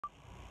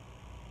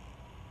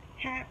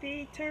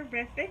Happy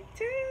terrific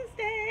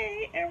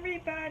Tuesday,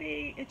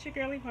 everybody. It's your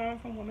girl Yvonne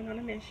from Woman on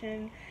a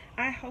Mission.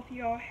 I hope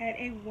you all had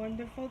a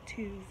wonderful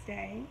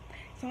Tuesday.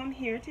 So I'm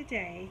here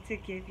today to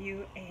give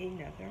you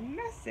another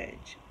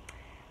message.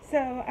 So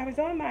I was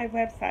on my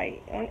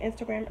website on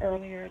Instagram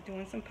earlier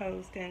doing some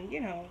posts and,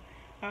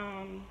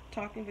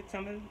 talking with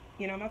some of,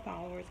 my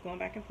followers, going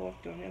back and forth,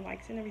 doing their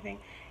likes and everything.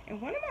 And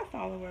one of my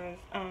followers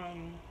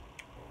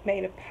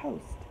made a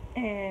post,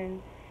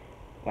 and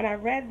when I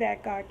read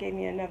that, God gave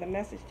me another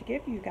message to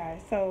give you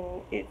guys.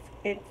 So it's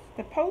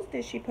the post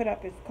that she put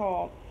up is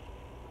called,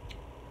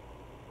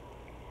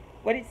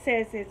 what it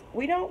says is,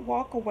 we don't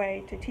walk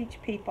away to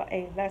teach people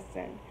a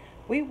lesson.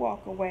 We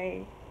walk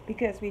away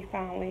because we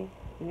finally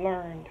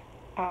learned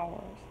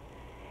ours.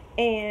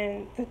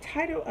 And the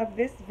title of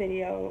this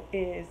video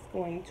is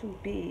going to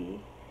be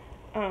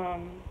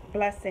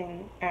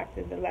Blessing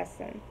After the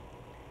Lesson.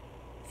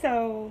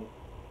 So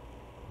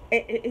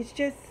it's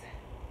just,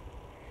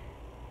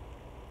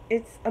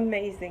 it's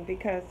amazing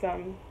because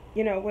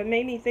what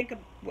made me think of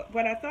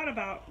what I thought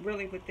about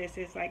really with this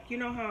is, like,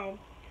 how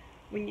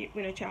when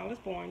a child is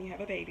born, you have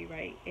a baby,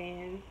 right?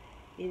 And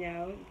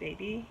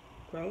baby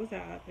grows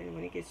up, and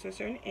when it gets to a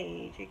certain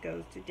age, it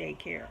goes to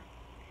daycare,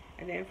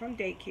 and then from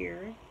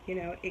daycare,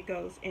 it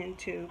goes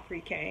into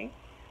pre-K.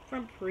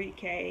 From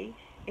pre-K,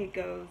 it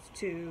goes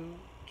to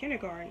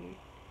kindergarten,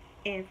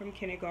 and from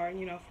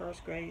kindergarten,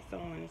 first grade, so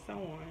on and so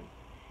on.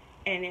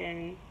 And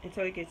then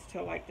until it gets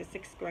to like the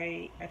 6th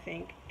grade, I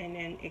think, and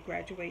then it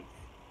graduates.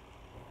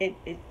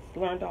 It's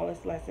learned all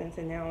its lessons,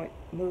 and now it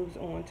moves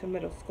on to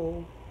middle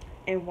school.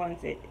 And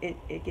once it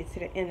gets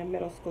to the end of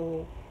middle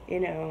school,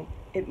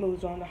 it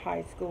moves on to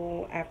high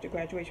school. After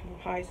graduation from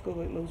high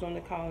school, it moves on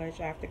to college.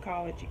 After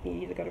college, you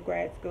can either go to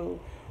grad school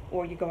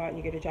or you go out and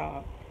you get a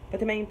job. But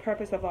the main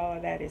purpose of all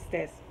of that is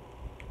this,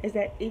 is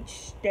that at each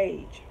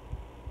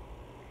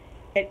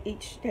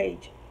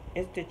stage,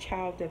 as the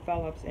child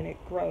develops and it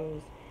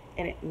grows,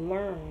 and it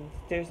learns,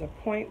 there's a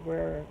point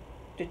where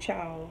the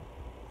child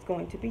is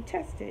going to be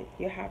tested.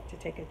 You have to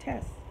take a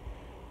test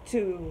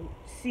to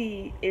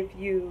see if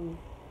you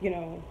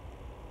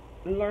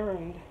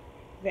learned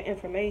the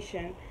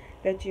information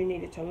that you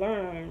needed to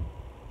learn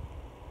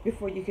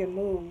before you can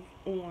move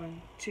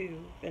on to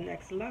the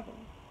next level.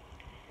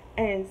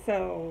 And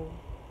so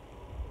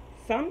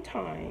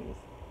sometimes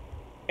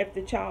if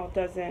the child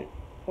doesn't,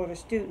 or the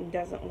student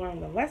doesn't learn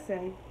the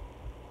lesson,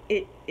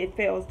 it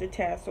fails the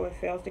test, or it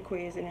fails the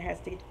quiz, and it has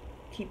to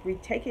keep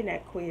retaking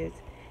that quiz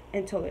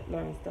until it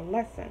learns the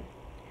lesson.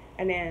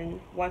 And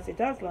then once it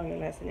does learn the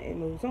lesson, it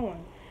moves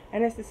on.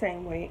 And it's the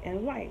same way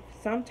in life.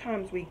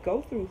 Sometimes we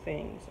go through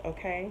things,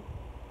 okay,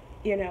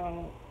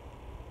 to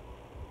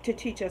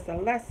teach us a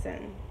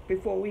lesson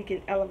before we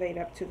can elevate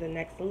up to the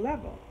next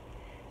level.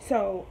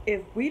 So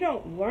if we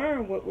don't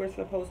learn what we're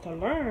supposed to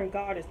learn,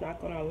 God is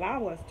not going to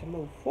allow us to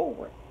move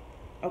forward,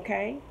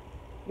 okay?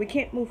 We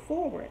can't move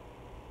forward.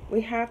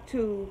 We have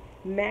to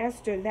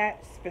master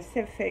that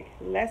specific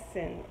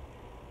lesson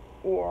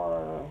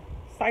or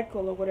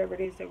cycle or whatever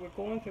it is that we're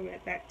going through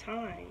at that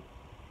time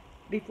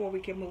before we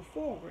can move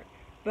forward.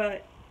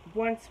 But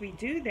once we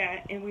do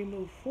that and we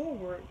move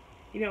forward,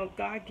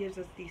 God gives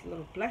us these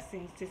little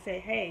blessings to say,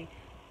 hey,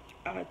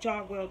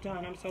 job well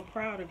done. I'm so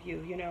proud of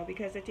you,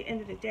 because at the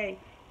end of the day,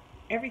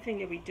 everything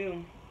that we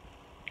do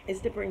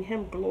is to bring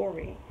Him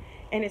glory.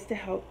 And it's to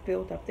help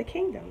build up the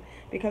kingdom.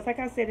 Because like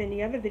I said in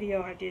the other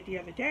video I did the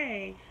other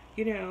day,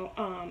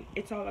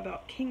 it's all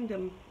about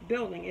kingdom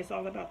building. It's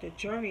all about the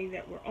journey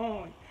that we're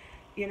on.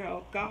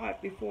 God,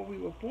 before we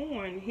were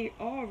born, He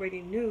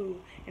already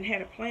knew and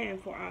had a plan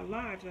for our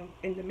lives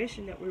and the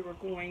mission that we were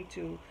going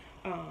to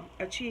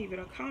achieve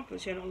and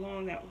accomplish. And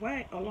along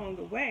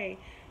the way,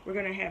 we're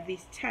going to have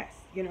these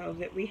tests,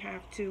 that we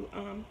have to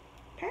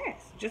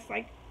pass. Just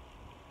like,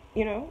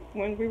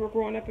 when we were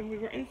growing up and we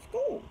were in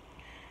school.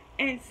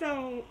 And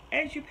so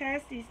as you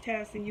pass these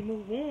tests and you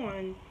move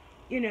on,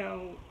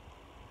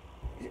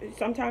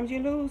 sometimes you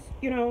lose,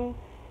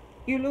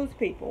 you lose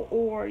people,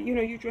 or,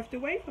 you drift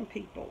away from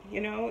people.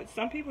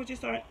 Some people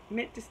just aren't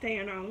meant to stay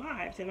in our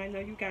lives. And I know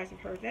you guys have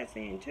heard that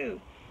saying too.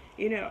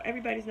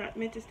 Everybody's not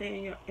meant to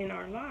stay in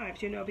our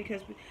lives,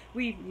 because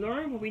we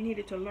learned what we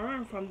needed to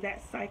learn from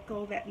that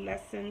cycle, that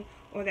lesson,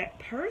 or that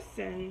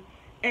person.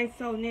 And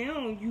so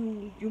now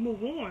you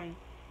move on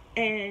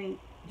and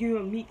you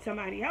meet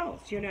somebody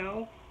else,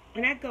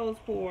 And that goes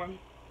for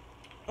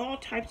all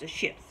types of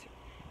ships,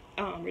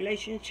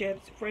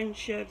 relationships,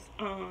 friendships,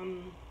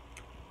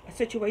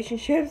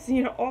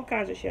 situationships, all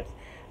kinds of ships.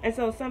 And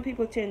so some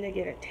people tend to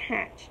get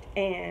attached,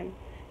 and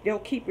they'll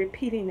keep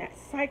repeating that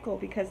cycle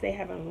because they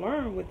haven't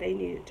learned what they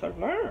needed to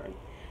learn,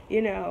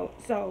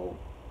 So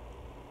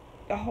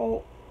the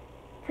whole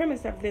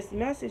premise of this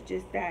message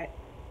is that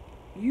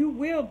you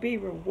will be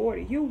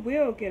rewarded. You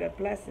will get a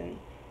blessing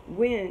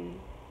when,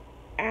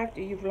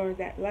 after you've learned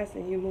that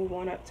lesson, you move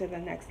on up to the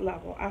next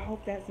level. I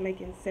hope that's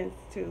making sense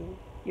to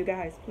you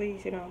guys.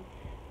 Please,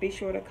 be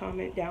sure to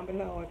comment down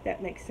below if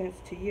that makes sense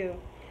to you.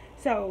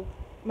 So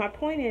my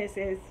point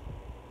is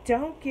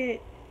don't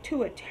get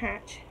too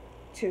attached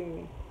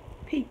to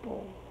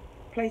people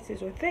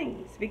places, or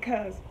things,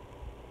 because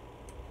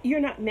you're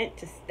not meant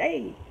to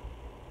stay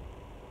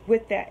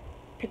with that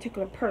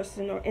particular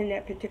person or in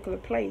that particular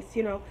place,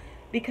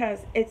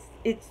 because it's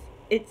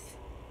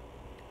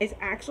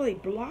actually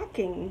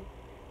blocking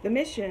the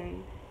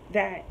mission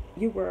that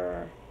you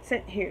were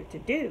sent here to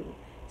do.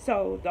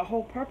 So the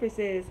whole purpose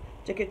is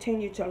to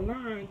continue to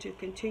learn, to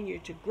continue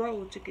to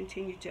grow, to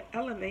continue to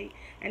elevate.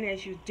 And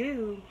as you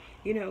do,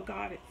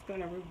 God is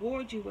going to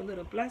reward you with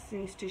little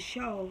blessings to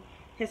show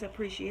his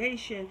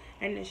appreciation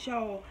and to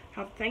show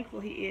how thankful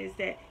he is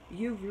that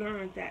you've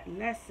learned that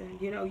lesson.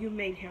 You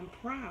made him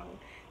proud,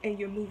 and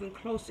you're moving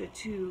closer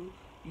to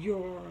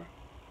your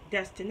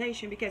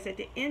destination, because at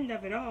the end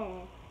of it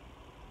all,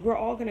 we're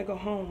all going to go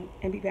home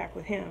and be back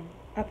with him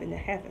up in the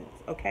heavens,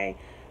 okay?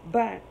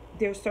 But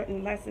there's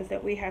certain lessons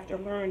that we have to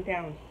learn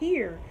down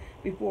here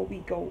before we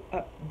go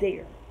up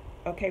there,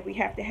 okay? We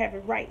have to have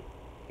it right.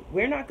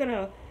 We're not going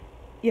to,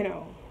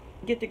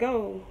 get to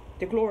go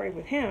to glory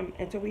with him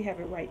until we have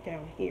it right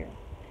down here.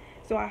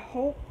 So I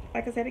hope,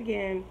 like I said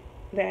again,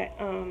 that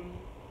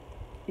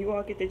you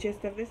all get the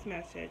gist of this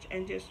message,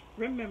 and just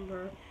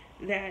remember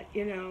that,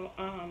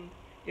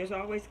 there's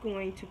always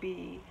going to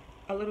be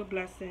a little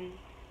blessing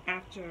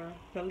after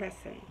the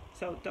lesson.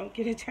 So don't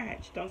get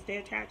attached. Don't stay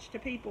attached to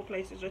people,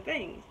 places, or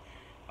things.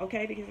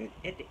 Okay? Because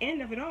at the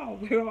end of it all,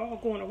 we're all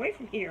going away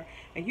from here.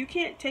 And you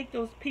can't take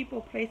those people,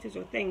 places,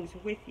 or things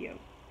with you.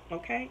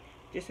 Okay?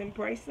 Just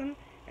embrace them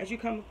as you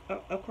come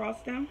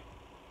across them.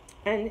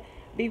 And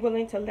be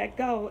willing to let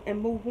go and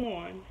move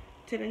on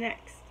to the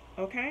next.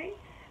 Okay?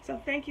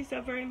 So thank you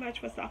so very much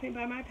for stopping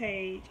by my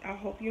page. I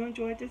hope you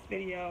enjoyed this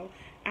video.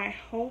 I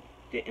hope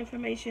the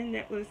information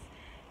that was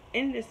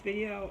in this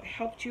video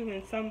helped you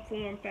in some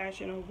form,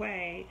 fashion, or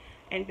way,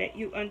 and that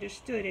you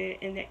understood it,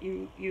 and that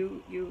you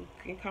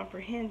can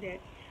comprehend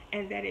it,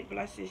 and that it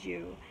blesses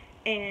you.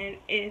 And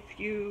if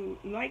you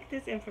like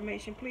this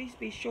information, please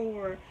be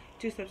sure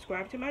to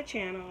subscribe to my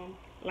channel,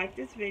 like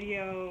this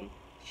video,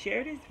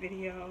 share this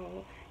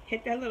video,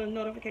 hit that little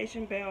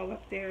notification bell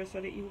up there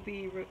so that you'll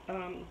be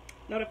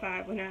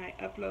notified when I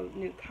upload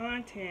new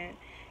content.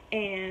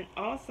 And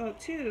also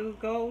to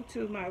go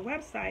to my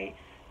website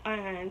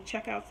and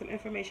check out some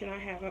information I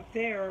have up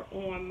there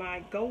on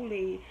my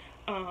Goalie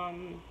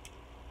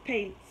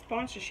paid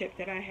sponsorship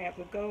that I have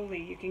with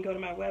Goalie. You can go to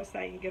my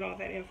website and get all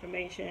that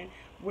information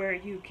where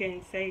you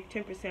can save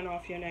 10%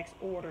 off your next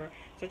order.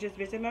 So just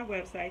visit my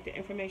website. The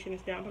information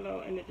is down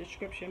below in the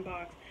description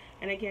box.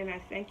 And again,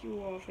 I thank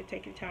you all for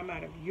taking time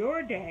out of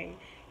your day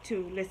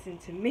to listen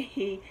to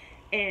me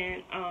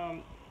and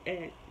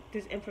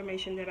this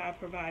information that I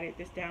provided,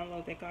 this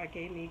download that God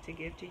gave me to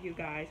give to you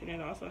guys, and it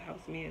also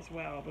helps me as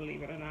well,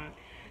 believe it or not.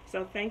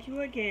 So thank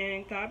you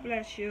again. God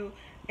bless you.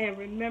 And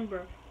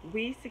remember,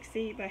 we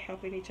succeed by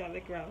helping each other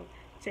grow.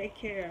 Take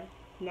care.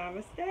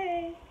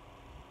 Namaste.